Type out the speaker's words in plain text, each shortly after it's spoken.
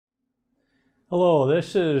Hello,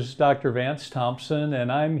 this is Dr. Vance Thompson, and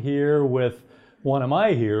I'm here with one of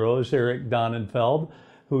my heroes, Eric Donnenfeld,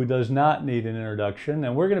 who does not need an introduction.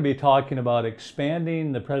 And we're going to be talking about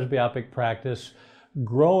expanding the presbyopic practice,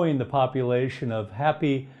 growing the population of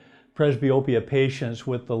happy presbyopia patients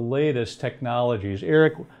with the latest technologies.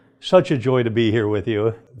 Eric, such a joy to be here with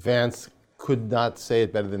you. Vance could not say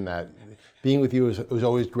it better than that. Being with you was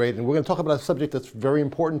always great, and we're going to talk about a subject that's very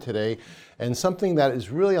important today and something that is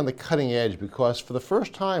really on the cutting edge, because for the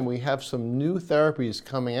first time we have some new therapies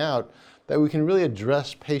coming out that we can really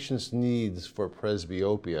address patients' needs for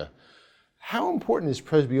presbyopia. How important is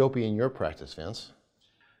presbyopia in your practice, Vance?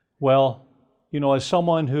 Well, you know, as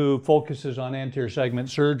someone who focuses on anterior segment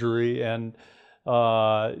surgery and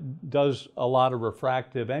does a lot of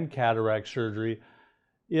refractive and cataract surgery,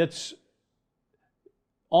 it's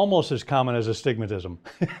almost as common as astigmatism.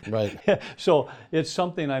 Right. So it's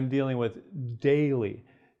something I'm dealing with daily.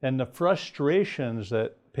 And the frustrations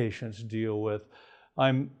that patients deal with,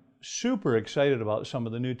 I'm super excited about some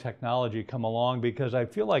of the new technology come along, because I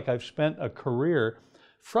feel like I've spent a career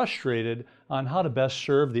frustrated on how to best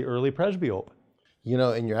serve the early presbyope. You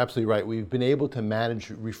know, and you're absolutely right. We've been able to manage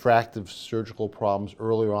refractive surgical problems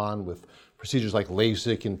earlier on with procedures like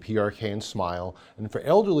LASIK and PRK and SMILE. And for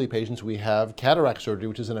elderly patients, we have cataract surgery,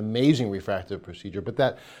 which is an amazing refractive procedure. But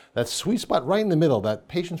that sweet spot right in the middle, that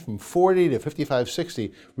patients from 40 to 55,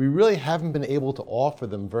 60, we really haven't been able to offer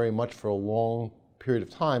them very much for a long period of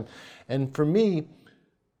time. And for me,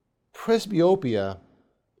 presbyopia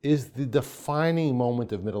is the defining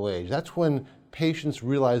moment of middle age. That's when patients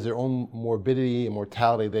realize their own morbidity and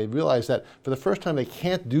mortality. They realize that for the first time they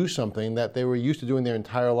can't do something that they were used to doing their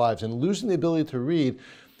entire lives, and losing the ability to read.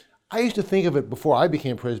 I used to think of it before I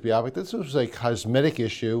became presbyopic, this was a cosmetic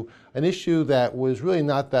issue, an issue that was really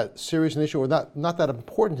not that serious an issue, or not that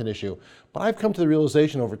important an issue. But I've come to the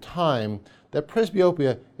realization over time that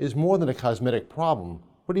presbyopia is more than a cosmetic problem.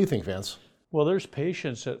 What do you think, Vance? Well, there's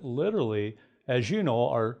patients that literally, as you know,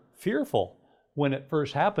 are fearful. When it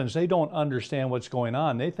first happens, they don't understand what's going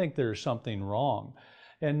on. They think there's something wrong.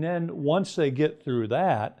 And then once they get through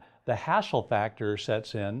that, the hassle factor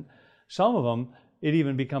sets in. Some of them, it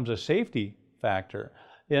even becomes a safety factor.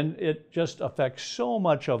 And it just affects so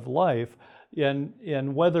much of life.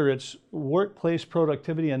 And whether it's workplace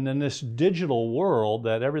productivity, and in this digital world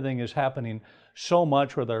that everything is happening so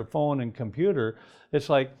much with our phone and computer, it's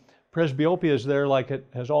like presbyopia is there like it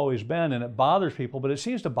has always been, and it bothers people, but it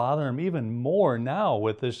seems to bother them even more now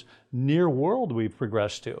with this near world we've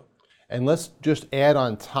progressed to. And let's just add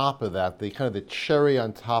on top of that, the cherry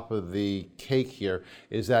on top of the cake here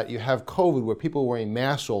is that you have COVID, where people are wearing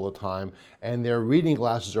masks all the time, and their reading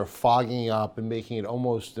glasses are fogging up and making it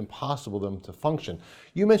almost impossible for them to function.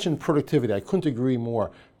 You mentioned productivity. I couldn't agree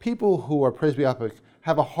more. People who are presbyopic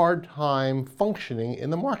have a hard time functioning in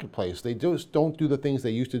the marketplace. They just don't do the things they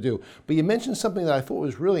used to do. But you mentioned something that I thought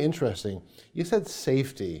was really interesting. You said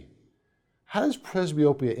safety. How does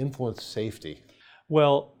presbyopia influence safety?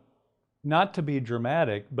 Well, not to be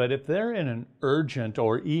dramatic, but if they're in an urgent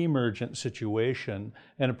or emergent situation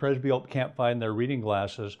and a presbyope can't find their reading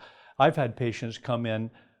glasses, I've had patients come in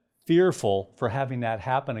fearful for having that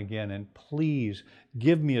happen again, and please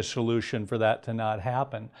give me a solution for that to not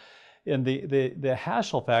happen. And the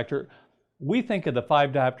hassle factor, we think of the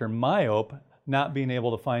 5 diopter myope not being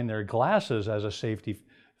able to find their glasses as a safety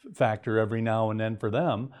factor every now and then for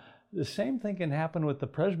them. The same thing can happen with the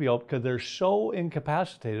presbyope because they're so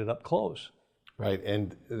incapacitated up close. Right,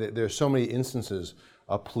 and there's so many instances,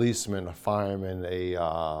 a policeman, a fireman,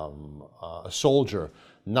 a soldier,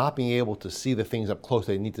 not being able to see the things up close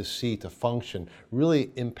they need to see to function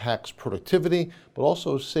really impacts productivity, but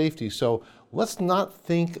also safety. So let's not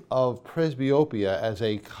think of presbyopia as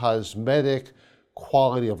a cosmetic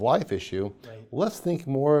quality of life issue. Right. Let's think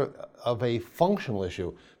more of a functional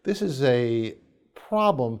issue. This is a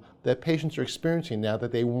problem that patients are experiencing now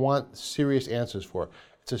that they want serious answers for.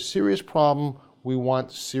 It's a serious problem. We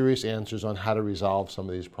want serious answers on how to resolve some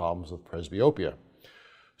of these problems with presbyopia.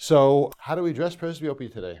 So how do we address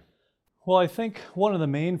presbyopia today? Well, I think one of the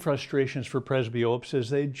main frustrations for presbyopes is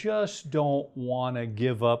they just don't want to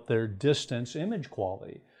give up their distance image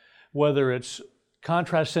quality. Whether it's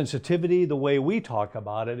contrast sensitivity, the way we talk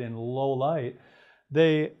about it in low light,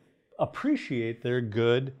 they appreciate their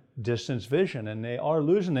good distance vision, and they are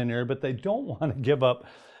losing the near, but they don't want to give up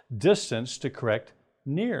distance to correct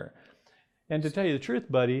near. And to tell you the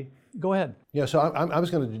truth, buddy, go ahead. Yeah, so I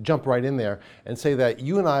was going to jump right in there and say that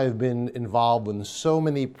you and I have been involved in so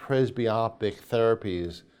many presbyopic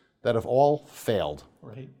therapies that have all failed,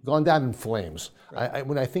 right, gone down in flames. Right.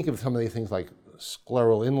 When I think of some of these things like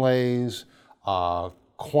scleral inlays,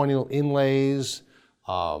 corneal inlays,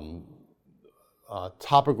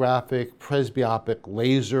 topographic, presbyopic,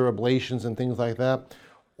 laser ablations and things like that.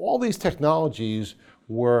 All these technologies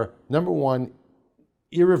were, number one,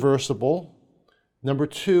 irreversible. Number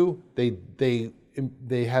two, they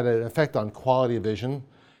had an effect on quality of vision,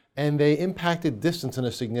 and they impacted distance in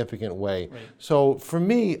a significant way. Right. So for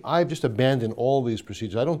me, I've just abandoned all these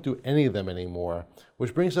procedures. I don't do any of them anymore,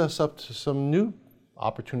 which brings us up to some new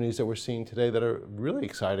opportunities that we're seeing today that are really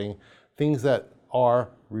exciting, things that are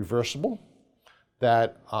reversible,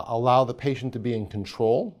 that allow the patient to be in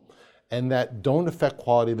control, and that don't affect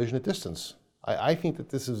quality of vision at distance. I think that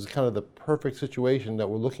this is kind of the perfect situation that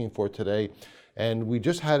we're looking for today. And we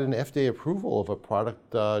just had an FDA approval of a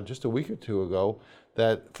product just a week or two ago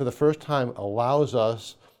that for the first time allows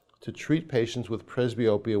us to treat patients with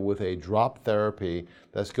presbyopia with a drop therapy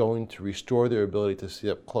that's going to restore their ability to see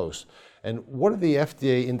up close. And what are the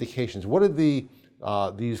FDA indications? What do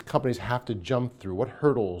these companies have to jump through? What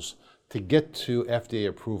hurdles to get to FDA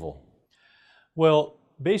approval? Well,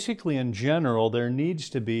 basically in general, there needs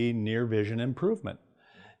to be near vision improvement.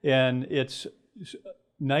 And it's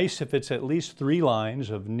nice if it's at least 3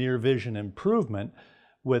 lines of near vision improvement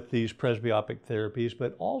with these presbyopic therapies,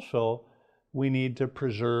 but also we need to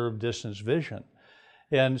preserve distance vision.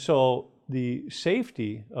 And so the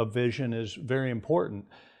safety of vision is very important,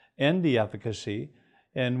 and the efficacy.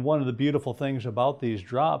 And one of the beautiful things about these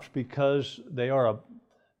drops, because they are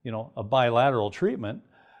a bilateral treatment,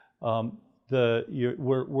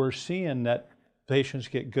 we're seeing that patients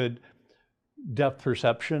get good depth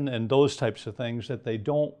perception and those types of things that they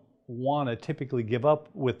don't want to typically give up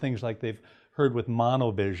with things like they've heard with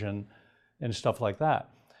monovision and stuff like that.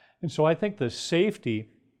 And so I think the safety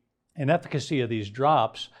and efficacy of these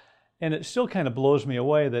drops, and it still kind of blows me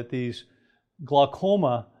away that these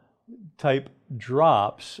glaucoma type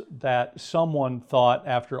drops that someone thought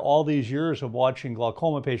after all these years of watching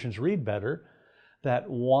glaucoma patients read better, that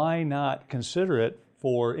why not consider it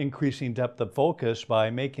for increasing depth of focus by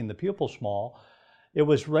making the pupil small. It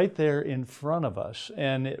was right there in front of us,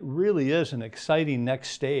 and it really is an exciting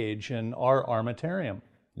next stage in our armamentarium.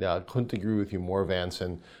 Yeah, I couldn't agree with you more, Vance.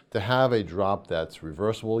 And to have a drop that's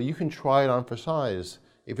reversible, you can try it on for size.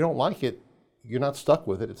 If you don't like it, you're not stuck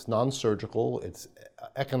with it. It's non-surgical. It's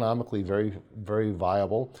economically very, very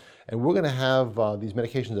viable. And we're going to have these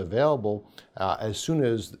medications available as soon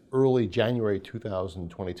as early January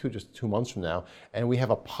 2022, just 2 months from now. And we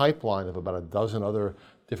have a pipeline of about a dozen other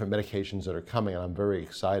different medications that are coming, and I'm very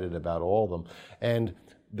excited about all of them. And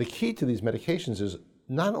the key to these medications is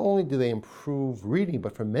not only do they improve reading,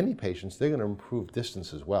 but for many patients, they're going to improve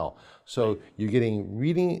distance as well. So you're getting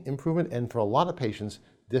reading improvement, and for a lot of patients,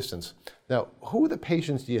 distance. Now, who are the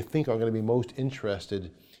patients do you think are going to be most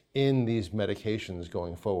interested in these medications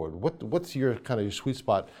going forward? What's your kind of your sweet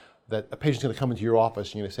spot that a patient's going to come into your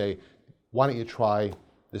office and you're going to say, why don't you try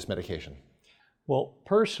this medication? Well,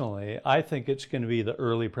 personally, I think it's going to be the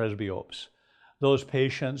early presbyopes. Those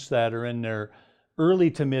patients that are in their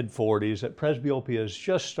early to mid 40s, that presbyopia is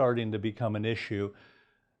just starting to become an issue,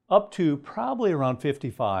 up to probably around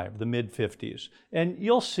 55, the mid 50s. And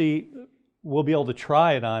you'll see, we'll be able to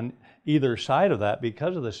try it on either side of that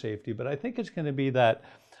because of the safety, but I think it's going to be that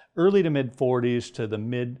early to mid 40s to the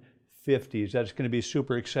mid 50s. That's going to be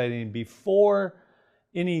super exciting before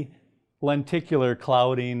any lenticular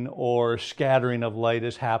clouding or scattering of light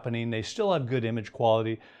is happening. They still have good image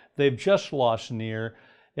quality. They've just lost near,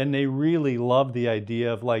 and they really love the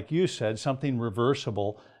idea of, like you said, something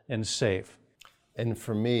reversible and safe. And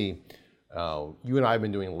for me, you and I have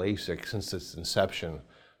been doing LASIK since its inception.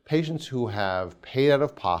 Patients who have paid out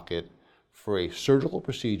of pocket for a surgical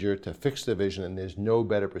procedure to fix the vision, and there's no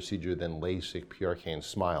better procedure than LASIK, PRK, and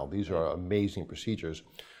SMILE. These are amazing procedures,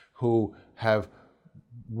 who have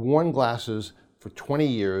worn glasses for 20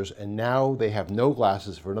 years, and now they have no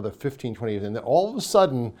glasses for another 15, 20 years. And then all of a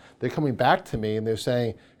sudden, they're coming back to me and they're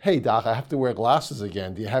saying, hey, doc, I have to wear glasses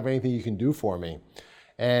again. Do you have anything you can do for me?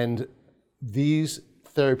 And these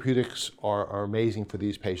therapeutics are amazing for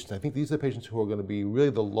these patients. I think these are the patients who are going to be really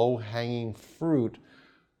the low-hanging fruit,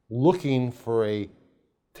 looking for a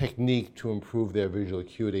technique to improve their visual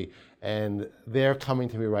acuity. And they're coming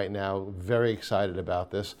to me right now, very excited about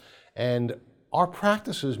this. And our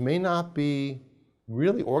practices may not be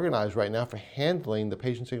really organized right now for handling the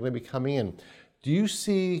patients who are going to be coming in. Do you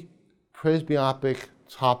see presbyopic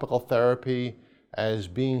topical therapy as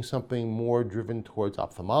being something more driven towards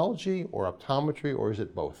ophthalmology or optometry, or is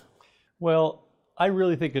it both? Well, I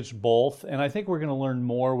really think it's both, and I think we're going to learn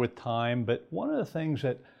more with time, but one of the things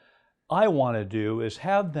that I want to do is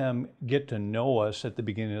have them get to know us at the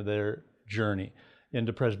beginning of their journey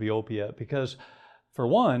into presbyopia, because for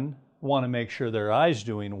one, want to make sure their eye's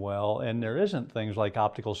doing well, and there isn't things like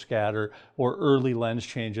optical scatter or early lens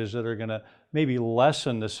changes that are going to maybe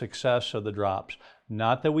lessen the success of the drops.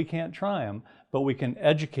 Not that we can't try them, but we can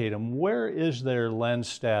educate them. Where is their lens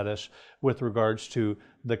status with regards to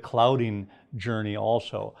the clouding journey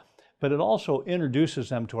also? But it also introduces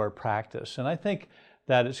them to our practice. And I think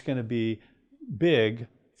that it's going to be big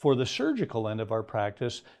for the surgical end of our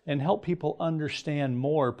practice and help people understand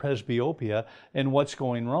more presbyopia and what's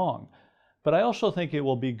going wrong. But I also think it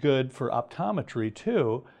will be good for optometry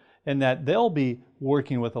too, in that they'll be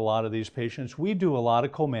working with a lot of these patients. We do a lot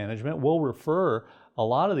of co-management. We'll refer a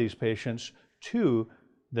lot of these patients to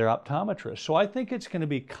their optometrist. So I think it's going to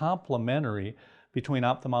be complementary between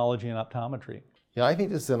ophthalmology and optometry. Yeah, I think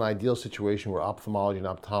this is an ideal situation where ophthalmology and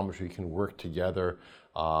optometry can work together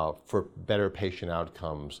for better patient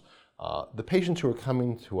outcomes. The patients who are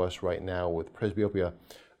coming to us right now with presbyopia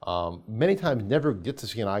many times never get to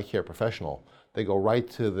see an eye care professional. They go right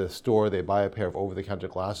to the store, they buy a pair of over-the-counter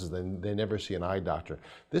glasses, then they never see an eye doctor.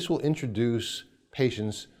 This will introduce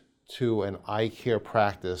patients to an eye care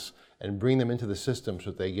practice and bring them into the system so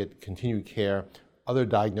that they get continued care. Other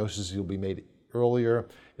diagnoses will be made earlier.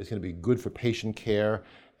 It's going to be good for patient care,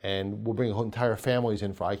 and we'll bring entire families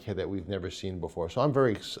in for eye care that we've never seen before. So I'm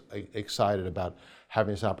very excited about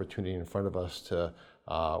having this opportunity in front of us to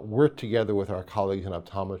work together with our colleagues in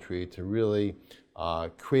optometry to really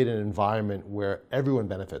create an environment where everyone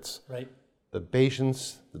benefits. Right. The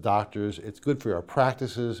patients, the doctors, it's good for our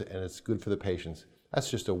practices, and it's good for the patients. That's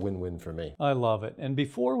just a win-win for me. I love it. And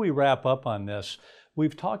before we wrap up on this,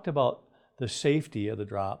 we've talked about the safety of the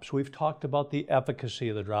drops. We've talked about the efficacy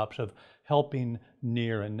of the drops of helping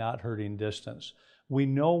near and not hurting distance. We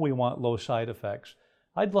know we want low side effects.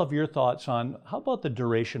 I'd love your thoughts on how about the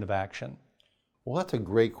duration of action? Well, that's a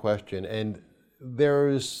great question. And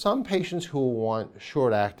there's some patients who want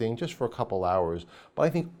short acting just for a couple hours, but I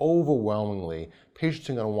think overwhelmingly, patients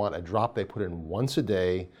are going to want a drop they put in once a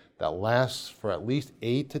day that lasts for at least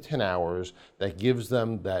 8 to 10 hours, that gives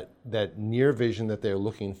them that near vision that they're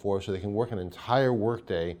looking for so they can work an entire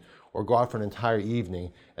workday or go out for an entire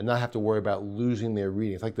evening and not have to worry about losing their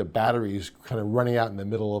reading. It's like the batteries kind of running out in the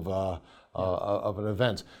middle of an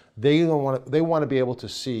event. They want to be able to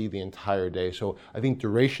see the entire day. So I think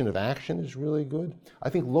duration of action is really good. I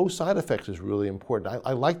think low side effects is really important.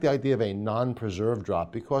 I like the idea of a non-preserved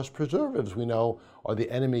drop because preservatives, we know, are the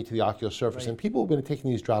enemy to the ocular surface. Right. And people have been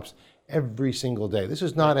taking these drops every single day. This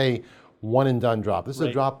is not a one and done drop. This is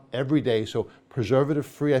a drop every day. So preservative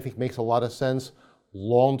free, I think, makes a lot of sense.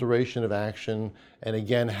 Long duration of action, and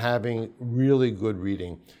again, having really good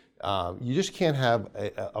reading. You just can't have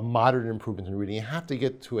a moderate improvement in reading. You have to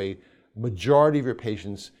get to a majority of your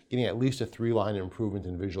patients getting at least a 3-line improvement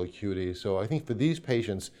in visual acuity. So I think for these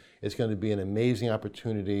patients, it's going to be an amazing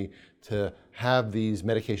opportunity to have these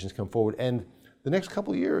medications come forward. And the next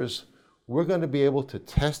couple of years, we're going to be able to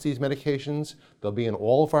test these medications. They'll be in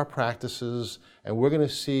all of our practices, and we're going to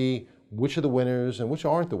see which are the winners and which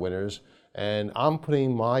aren't the winners. And I'm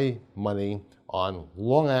putting my money on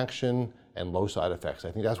long action and low side effects.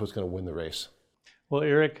 I think that's what's going to win the race. Well,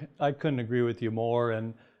 Eric, I couldn't agree with you more,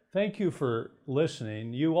 and thank you for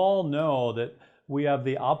listening. You all know that we have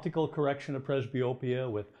the optical correction of presbyopia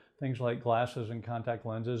with things like glasses and contact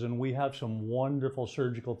lenses, and we have some wonderful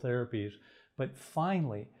surgical therapies. But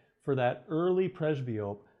finally, for that early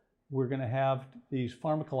presbyope, we're going to have these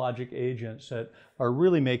pharmacologic agents that are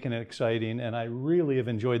really making it exciting, and I really have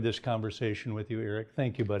enjoyed this conversation with you, Eric.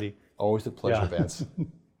 Thank you, buddy. Always a pleasure, Vance.